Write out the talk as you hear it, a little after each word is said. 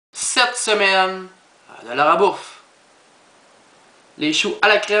cette semaine à Dollarabouf. Les choux à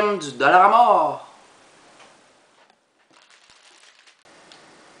la crème du Dollarama.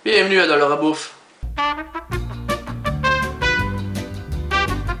 Bienvenue à Dollarabouf.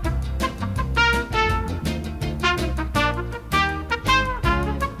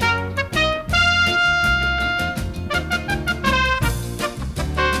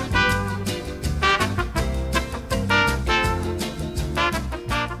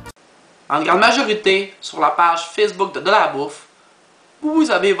 En grande majorité, sur la page Facebook de Dollarabouf,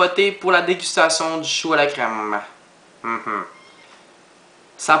 vous avez voté pour la dégustation du chou à la crème.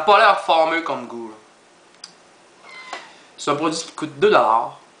 Ça n'a pas l'air fameux comme goût. C'est un produit qui coûte 2 $.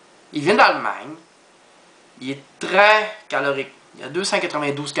 Il vient d'Allemagne. Il est très calorique. Il y a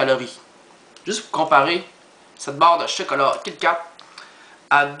 292 calories. Juste pour comparer, cette barre de chocolat Kit Kat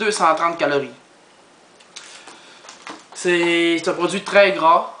a 230 calories. C'est un produit très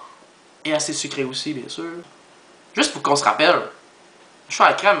gras. Et assez sucré aussi, bien sûr. Juste pour qu'on se rappelle, le chou à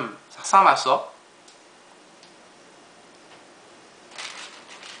la crème, ça ressemble à ça.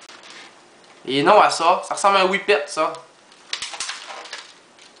 Et non à ça, ça ressemble à un whippet, ça.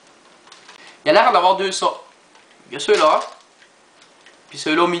 Il a l'air d'avoir deux ça. Il y a ceux-là, puis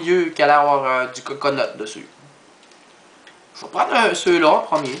ceux-là au milieu qui a l'air d'avoir du coconut dessus. Je vais prendre ceux-là en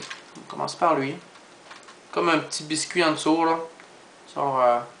premier. On commence par lui. Comme un petit biscuit en dessous, là.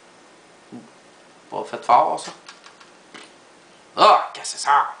 Pas fait fort, ça. Ah, qu'est-ce que c'est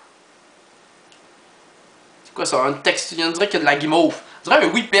ça? C'est quoi ça? Une texture, on dirait qu'il y a de la guimauve. On dirait un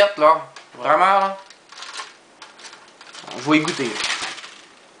whippet, là. Vraiment, là. Je vais y goûter.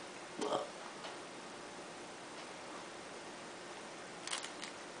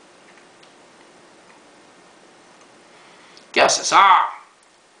 Qu'est-ce que c'est ça?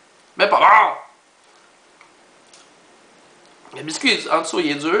 Mais pas bon! Le biscuit en dessous,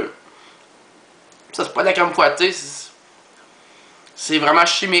 il est dur. Ça, c'est pas de la crème fouettée, c'est vraiment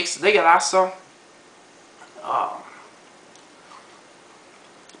chimique, c'est dégueulasse, ça. Ah.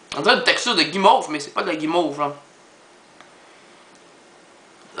 On dirait une texture de guimauve, mais c'est pas de la guimauve, là.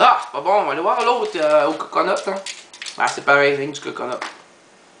 Ah, c'est pas bon, on va aller voir l'autre au coconut, là. Ah, c'est pareil, c'est du coconut.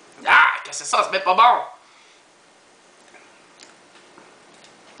 Ah, qu'est-ce que c'est ça? C'est même pas bon!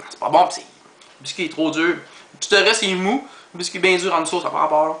 Ah, c'est pas bon, pis le biscuit est trop dur. Tout le reste, il est mou. Le biscuit bien dur en dessous, ça prend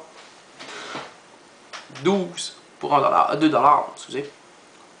pas, là. 12 pour 2 $, excusez.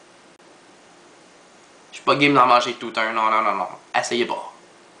 Je suis pas game d'en manger tout un, non. Essayez pas.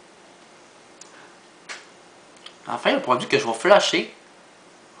 Enfin, le produit que je vais flasher.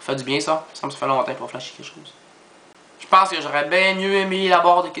 Ça fait du bien, ça. Ça me fait longtemps pour flasher quelque chose. Je pense que j'aurais bien mieux aimé la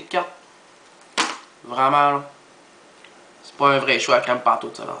barre de Kit Kat. Vraiment, là. C'est pas un vrai chou à crème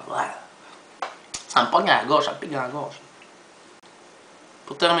partout, ça, là. Ouais. Ça me pogne à la gorge, ça me pique dans la gorge.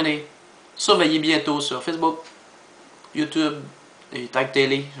 Pour terminer, surveillez bientôt sur Facebook, YouTube et Tag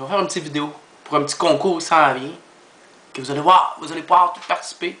Télé. Je vais faire une petite vidéo pour un petit concours sans rien. Que vous allez voir, vous allez pouvoir tout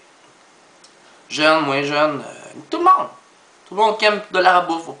participer. Jeunes, moins jeunes, tout le monde. Tout le monde qui aime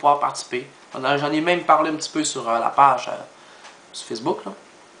Dollarabouf va pouvoir participer. J'en ai même parlé un petit peu sur la page sur Facebook, là.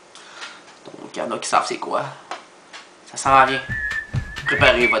 Donc, il y en a qui savent c'est quoi. Ça s'en vient.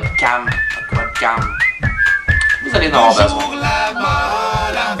 Préparez votre cam, votre cam. Vous allez en avoir besoin.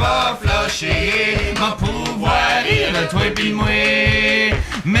 Va flusher, mon pouvoir rire de toi pis moi.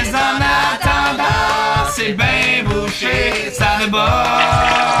 Mais en attendant, c'est bien bouché, ça déborde.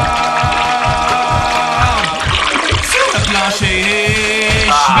 Sur le plancher,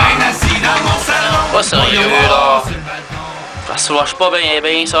 j'suis bien assis dans mon salon. Pas sérieux, là. Ça se lâche pas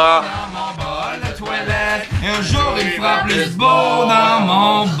bien, ça. Dans mon bol de toilette, et un jour il fera plus beau dans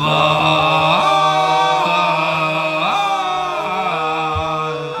mon bol.